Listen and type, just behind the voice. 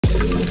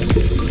Good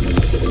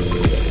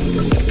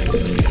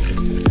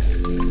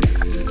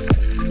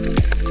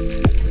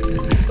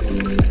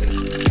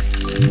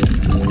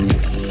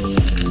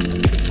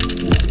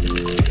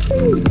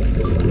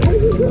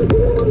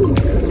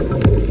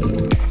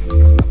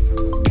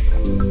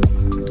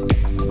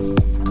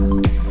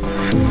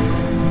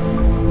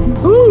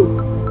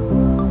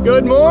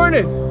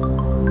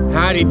morning!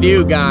 Howdy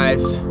do,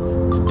 guys.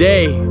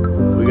 Today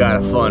we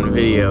got a fun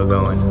video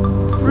going.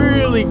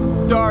 Really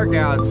dark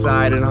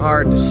outside and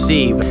hard to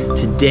see.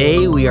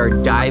 Today we are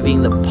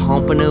diving the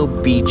Pompano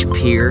Beach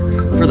Pier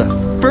for the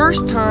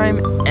first time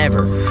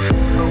ever.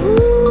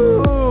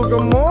 Ooh,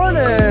 good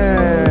morning!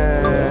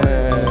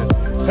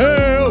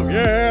 Hell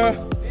yeah!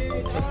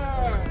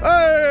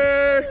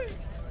 Hey!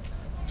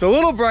 It's a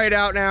little bright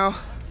out now.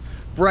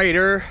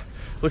 Brighter.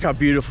 Look how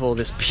beautiful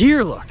this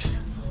pier looks.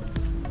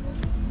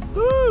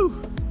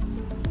 Woo!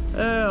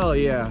 Hell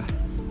yeah.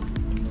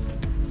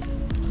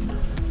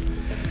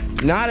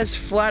 Not as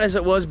flat as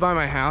it was by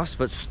my house,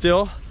 but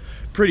still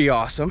pretty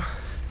awesome.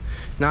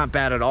 Not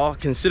bad at all,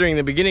 considering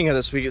the beginning of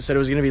this week it said it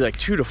was gonna be like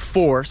 2 to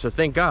 4, so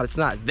thank God it's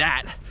not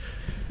that.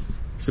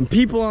 Some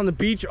people on the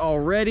beach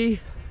already.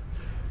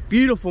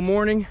 Beautiful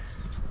morning.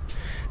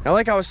 Now,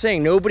 like I was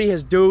saying, nobody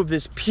has dove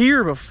this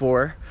pier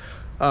before,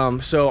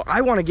 so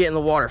I wanna get in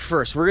the water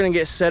first. We're gonna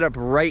get set up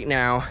right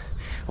now.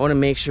 I want to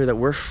make sure that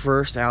we're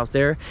first out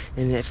there,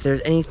 and if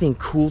there's anything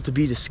cool to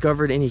be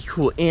discovered, any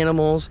cool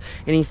animals,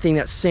 anything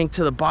that sank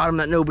to the bottom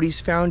that nobody's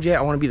found yet,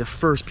 I want to be the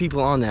first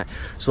people on that.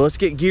 So let's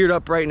get geared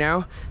up right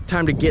now.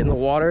 Time to get in the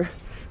water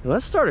and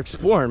let's start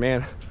exploring,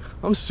 man.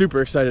 I'm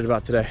super excited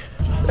about today.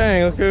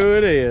 Dang, look who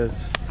it is.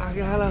 I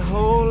got a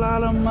whole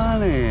lot of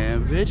money.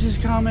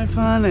 Bitches call me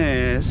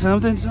funny.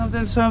 Something,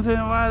 something, something.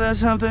 Why there's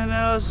something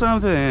else,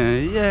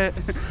 something. Yeah.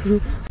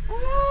 Ooh,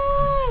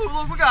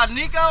 look, we got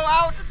Nico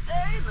out today.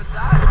 The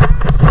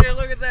dive. Yeah,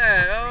 look at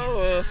that.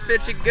 Oh,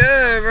 fit you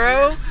good,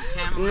 bro.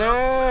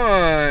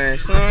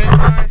 Nice, nice,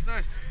 nice,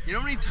 nice. You know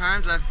how many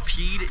times I've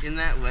peed in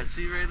that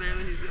wetsuit right there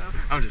that he's got?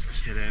 I'm just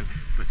kidding,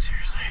 but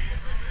seriously,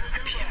 I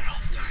pee in it all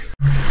the time.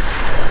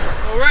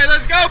 All right,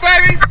 let's go,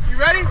 baby. You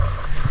ready?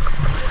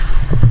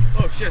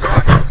 Oh shit,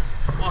 sorry.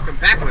 I'm walking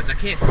backwards. I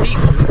can't see.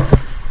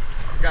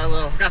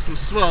 Got some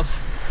swells.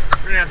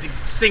 We're gonna have to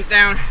sink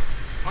down,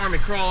 army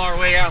crawl our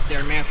way out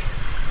there, man.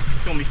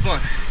 It's gonna be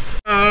fun.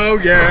 Oh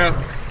yeah,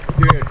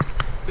 dude,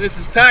 this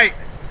is tight.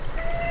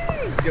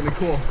 This is gonna be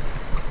cool.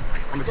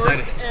 I'm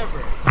excited.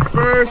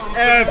 First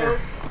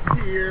ever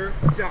pier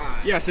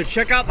dive. Yeah, so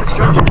check out the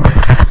structure.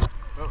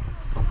 Oh,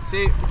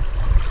 see,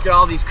 got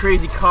all these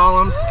crazy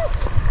columns,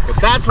 but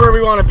that's where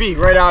we want to be,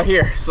 right out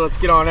here. So let's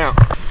get on out.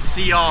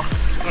 See y'all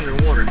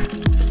underwater.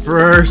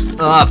 First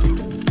up,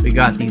 we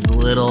got these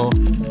little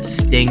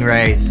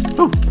stingrays.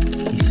 Ooh,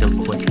 he's so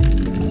quick.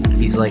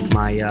 He's like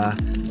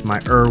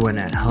my Irwin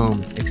at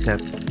home,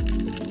 except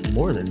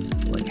more than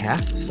like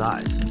half the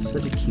size.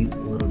 Such a cute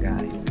little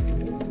guy.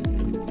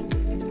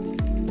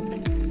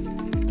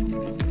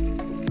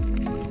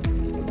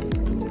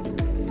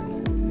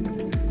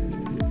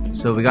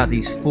 So we got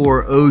these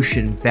 4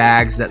 ocean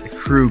bags that the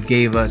crew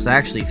gave us. I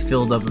actually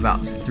filled up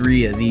about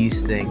 3 of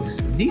these things.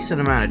 A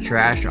decent amount of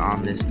trash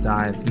on this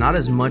dive. Not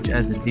as much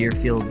as the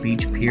Deerfield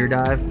Beach Pier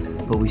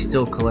dive, but we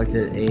still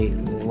collected a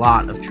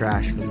lot of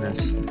trash from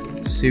this.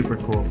 Super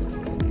cool.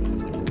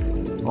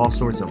 All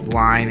sorts of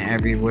line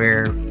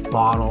everywhere,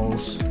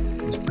 bottles.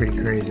 It was pretty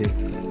crazy.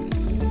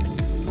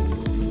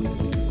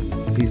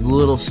 These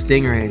little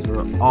stingrays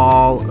were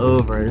all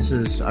over.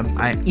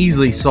 I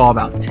easily saw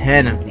about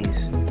 10 of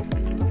these.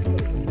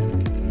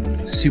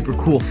 Super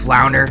cool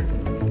flounder.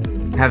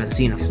 Haven't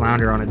seen a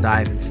flounder on a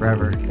dive in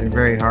forever. They're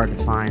very hard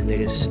to find. They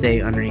just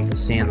stay underneath the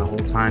sand the whole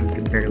time. You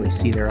can barely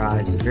see their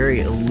eyes. They're very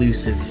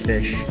elusive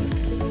fish.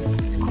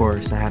 Of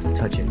course, I have to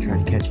touch it and try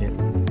to catch it.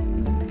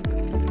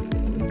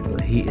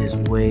 But he is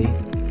way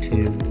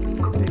too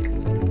quick.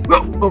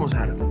 Whoa! Almost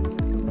had him.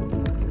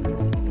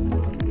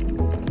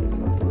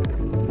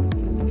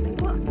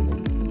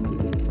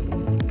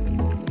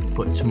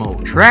 Put some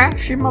old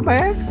trash in my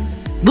bag.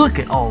 Look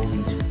at all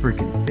these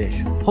freaking fish.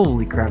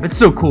 Holy crap. It's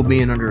so cool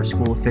being under a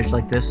school of fish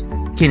like this.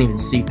 Can't even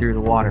see through the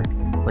water.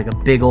 Like a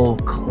big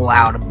old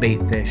cloud of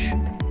bait fish.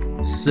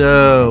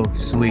 So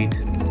sweet.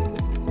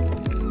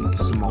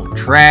 Some old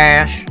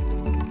trash.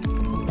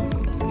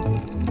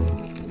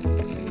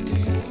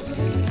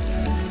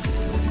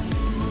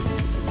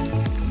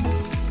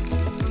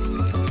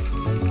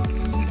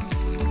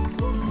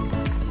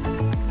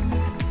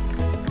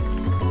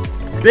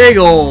 Big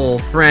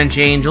old French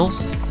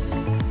angels.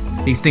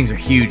 These things are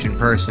huge in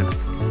person.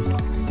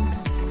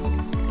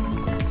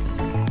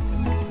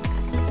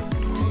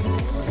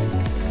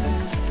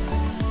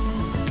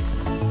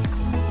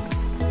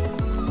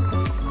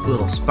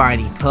 Little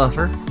spiny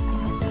puffer.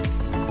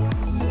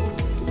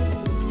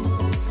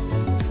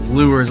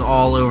 Lures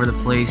all over the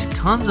place.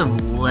 Tons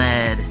of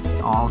lead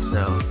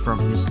also from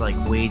just like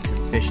weights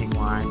and fishing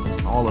line,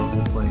 just all over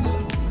the place.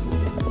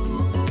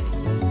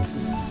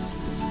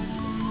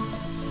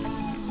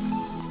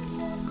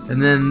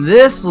 And then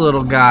this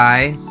little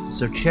guy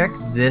So check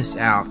this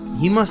out.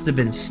 He must have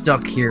been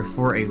stuck here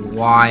for a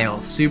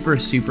while. Super,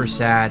 super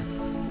sad.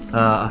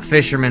 A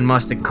fisherman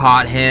must have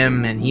caught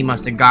him, and he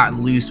must have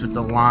gotten loose with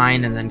the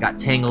line and then got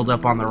tangled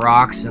up on the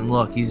rocks. And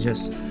look, he's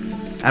just,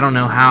 I don't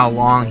know how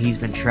long he's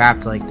been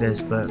trapped like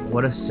this, but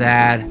what a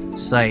sad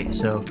sight.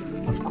 So,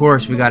 of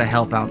course, we got to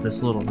help out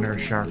this little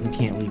nurse shark. We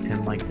can't leave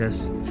him like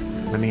this.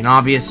 I mean,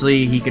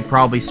 obviously, he could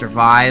probably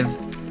survive.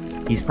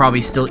 He's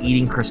probably still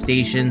eating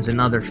crustaceans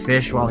and other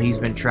fish while he's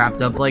been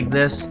trapped up like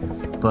this.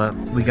 But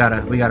we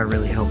gotta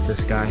really help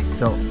this guy.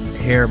 Felt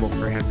terrible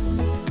for him.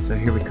 So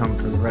here we come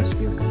for the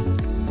rescue.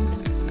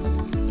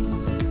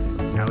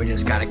 Now we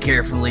just gotta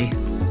carefully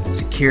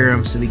secure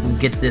him so we can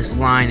get this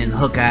line and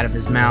hook out of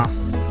his mouth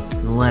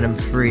and let him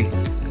free.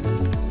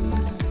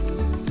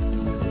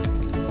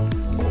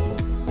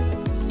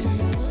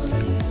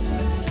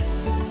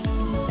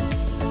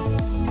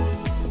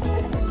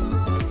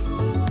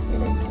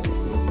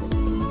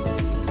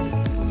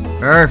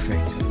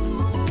 Perfect.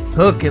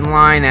 Hook and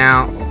line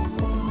out.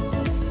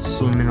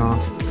 Swimming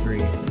off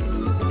free.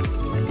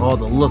 All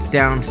the look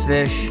down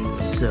fish.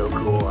 So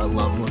cool. I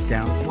love look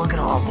downs. Look at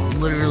all of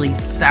them. Literally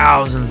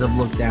thousands of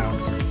look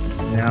downs.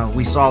 Now,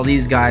 we saw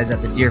these guys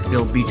at the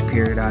Deerfield Beach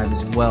Pier dive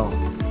as well.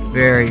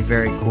 Very,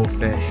 very cool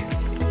fish.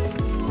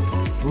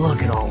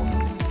 Look at all of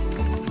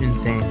them.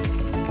 Insane.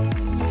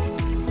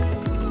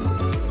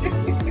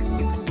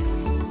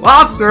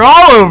 Lobster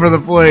all over the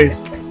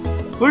place.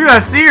 Look at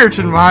that sea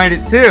urchin behind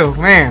it too.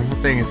 Man, that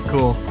thing is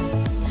cool.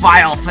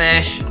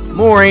 Filefish,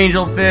 more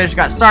angelfish.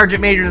 Got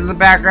sergeant majors in the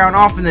background.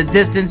 Off in the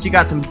distance, you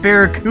got some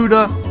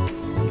barracuda.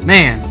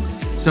 Man,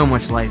 so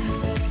much life.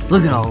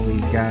 Look at all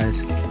these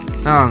guys.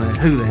 I don't know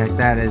who the heck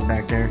that is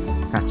back there.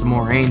 Got some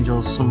more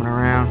angels swimming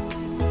around.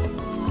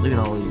 Look at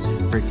all these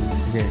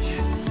freaking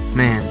fish.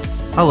 Man,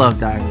 I love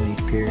diving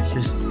these piers.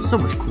 Just so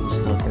much cool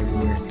stuff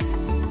everywhere.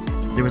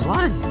 There was a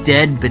lot of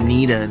dead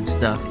bonita and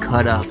stuff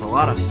cut up. A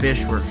lot of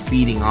fish were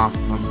feeding off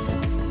of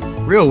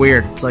them. Real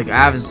weird. It's like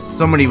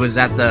somebody was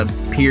at the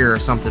pier or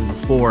something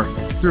before,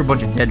 threw a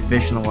bunch of dead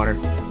fish in the water.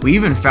 We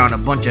even found a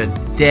bunch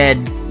of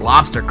dead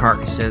lobster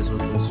carcasses,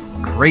 which was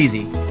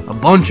crazy. A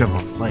bunch of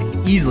them, like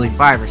easily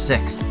 5 or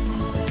 6.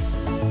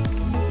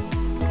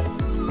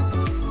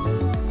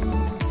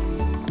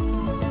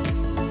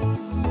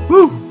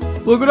 Woo!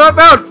 Look what I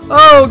found!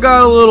 Oh,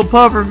 got a little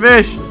puffer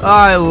fish.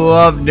 I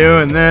love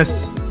doing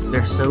this.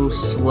 They're so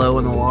slow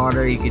in the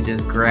water, you can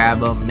just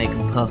grab them, make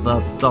them puff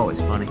up. It's always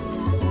funny.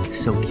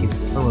 So cute.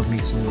 I love me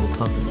some little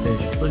puffer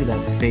fish. Look at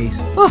that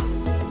face. Oh,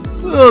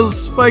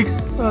 those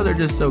spikes. Oh, they're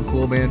just so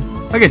cool, man.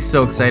 I get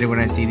so excited when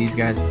I see these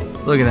guys.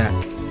 Look at that.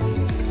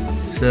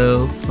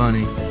 So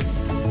funny.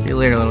 See you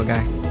later, little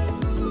guy.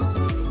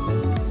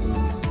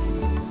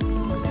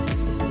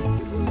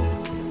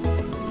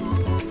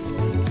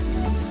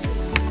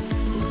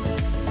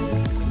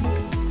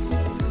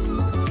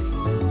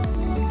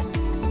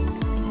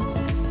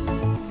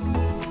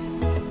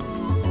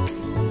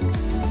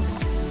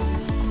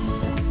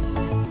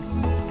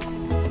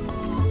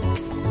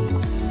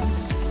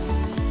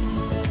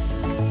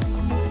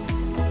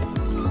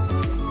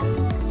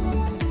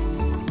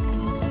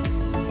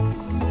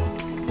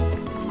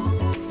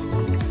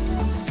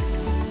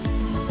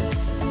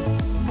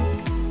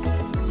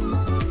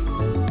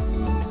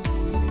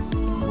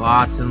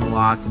 Lots and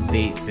lots of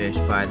bait fish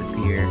by the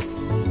pier.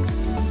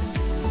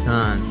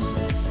 Tons.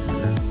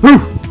 Whew!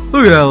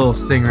 Look at that little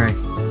stingray.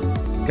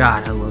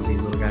 God, I love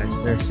these little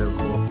guys. They're so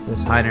cool.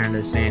 Just hiding under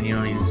the sand. You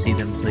don't even see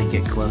them until you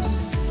get close.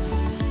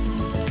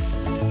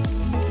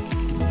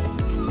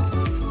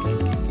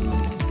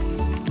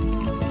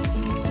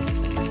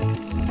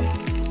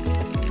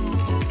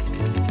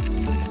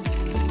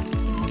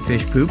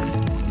 Fish poop.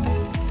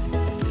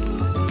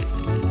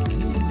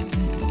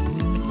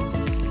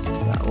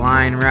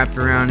 Line wrapped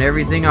around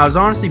everything. I was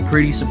honestly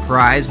pretty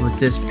surprised with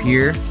this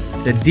pier.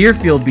 The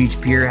Deerfield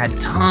Beach Pier had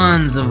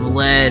tons of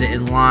lead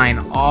and line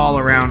all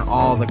around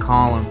all the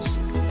columns.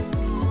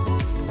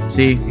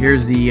 See,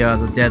 here's the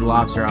dead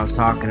lobster I was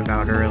talking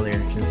about earlier.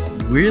 Just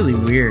really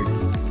weird.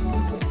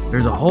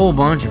 There's a whole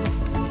bunch of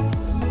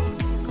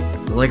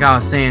them. But like I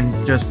was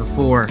saying just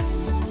before,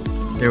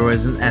 there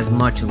wasn't as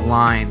much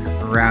line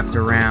wrapped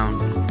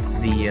around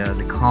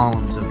the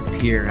columns of the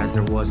pier as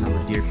there was on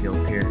the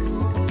Deerfield Pier.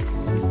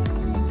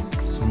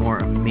 More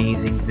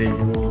amazing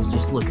visuals.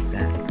 Just look at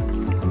that.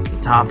 The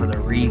top of the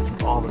reef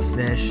with all the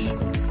fish.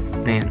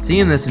 Man,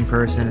 seeing this in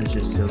person is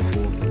just so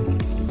cool.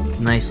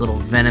 Nice little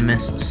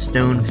venomous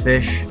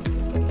stonefish.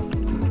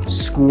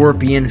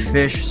 Scorpion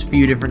fish. A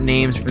few different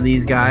names for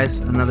these guys.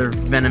 Another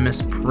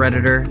venomous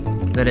predator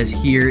that is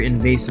here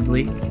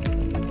invasively.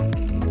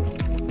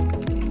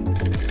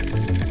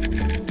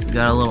 We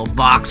got a little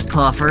box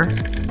puffer.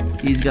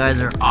 These guys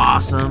are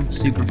awesome.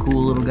 Super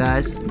cool little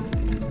guys.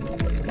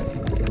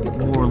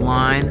 More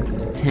line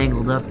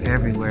tangled up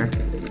everywhere.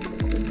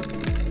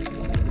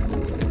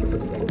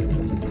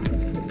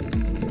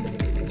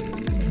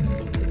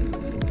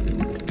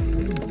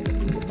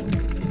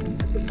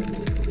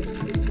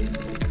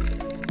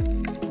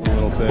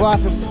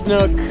 Lots of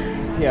snook,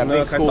 Yeah, big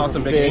I schools saw of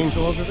some big fish.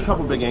 angels. There's a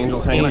couple big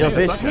angels hanging out.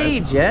 Angelfish. Hey,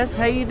 Jess,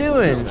 how you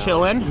doing? Just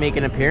chilling.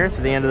 Making an appearance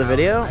at the end of the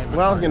video.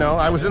 Well, you know,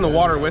 I was in the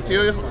water with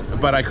you,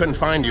 but I couldn't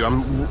find you.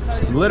 I'm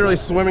literally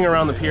swimming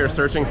around the pier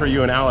searching for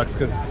you and Alex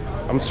because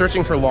I'm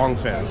searching for long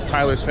fins.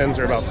 Tyler's fins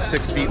are about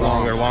 6 feet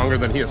long. They're longer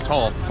than he is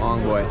tall.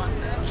 Long boy.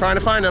 Trying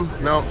to find him.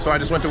 No, so I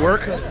just went to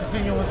work.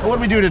 What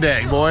did we do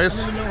today,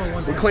 boys?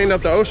 We cleaned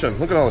up the ocean.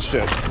 Look at all this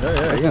shit.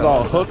 This is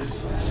all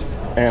hooks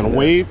and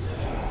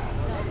weights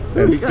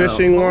and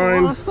fishing A lot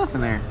line. of stuff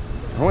in there.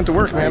 I went to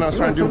work, man. I was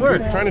trying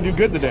to do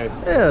good today.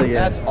 Hell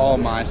yeah. That's all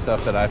my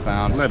stuff that I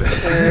found. Like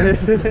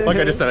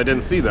I just said, I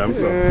didn't see them,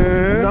 so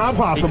not You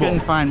possible.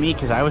 couldn't find me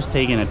because I was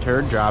taking a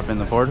turd drop in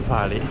the porta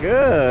potty.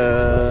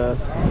 Good.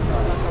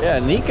 Yeah,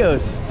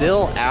 Nico's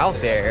still out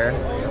there.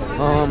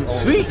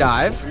 Sweet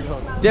dive.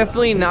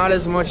 Definitely not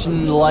as much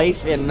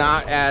life and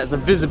not as the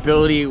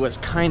visibility was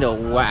kind of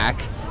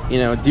whack. You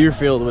know,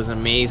 Deerfield was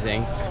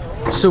amazing.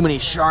 So many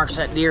sharks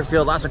at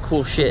Deerfield. Lots of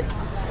cool shit.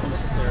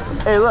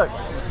 Hey, look.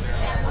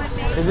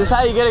 Is this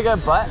how you get a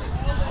good butt?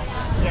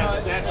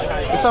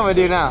 What's I'm gonna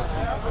do now?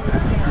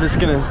 I'm just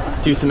gonna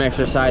do some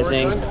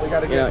exercising. You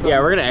know, yeah,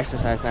 we're gonna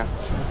exercise now.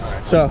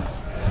 So,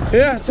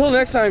 yeah, until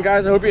next time,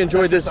 guys. I hope you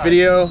enjoyed this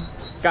video.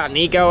 Got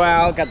Nico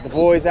out, got the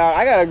boys out.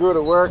 I gotta go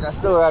to work. I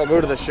still gotta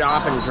go to the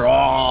shop and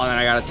draw, and then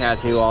I got a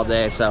tattoo all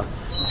day. So,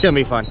 it's gonna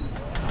be fun.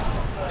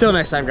 Till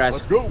next time, guys.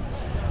 Let's go.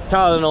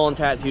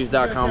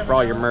 TylerNolanTattoos.com for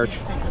all your merch.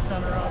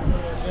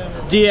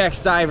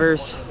 DX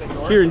Divers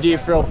here in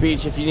Deerfield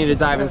Beach. If you need to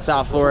dive in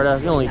South Florida,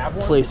 the only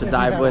place to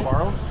dive with.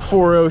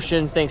 4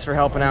 Ocean. Thanks for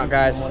helping out,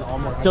 guys.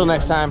 Till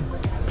next time,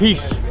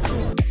 peace.